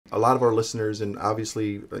a lot of our listeners and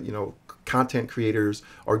obviously, content creators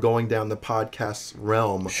are going down the podcast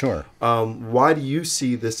realm. Sure. Why do you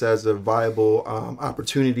see this as a viable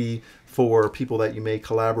opportunity for people that you may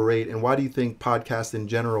collaborate? And why do you think podcast in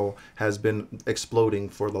general has been exploding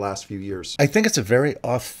for the last few years? I think it's a very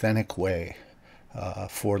authentic way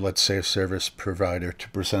for, let's say, a service provider to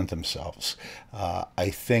present themselves. I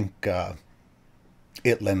think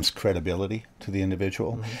it lends credibility to the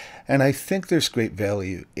individual. Mm-hmm. And I think there's great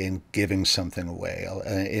value in giving something away.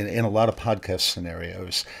 In a lot of podcast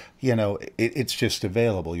scenarios, it's just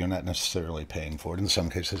available. You're not necessarily paying for it. In some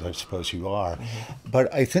cases, I suppose you are. Mm-hmm.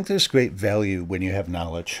 But I think there's great value when you have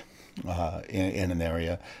knowledge in an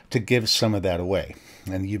area to give some of that away.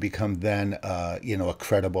 And you become then, a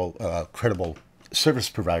credible service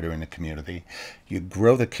provider in the community. You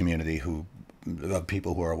grow the community of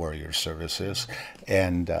people who are aware of your services.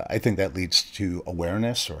 And I think that leads to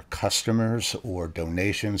awareness or customers or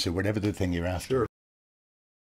donations or whatever the thing you're after. Sure.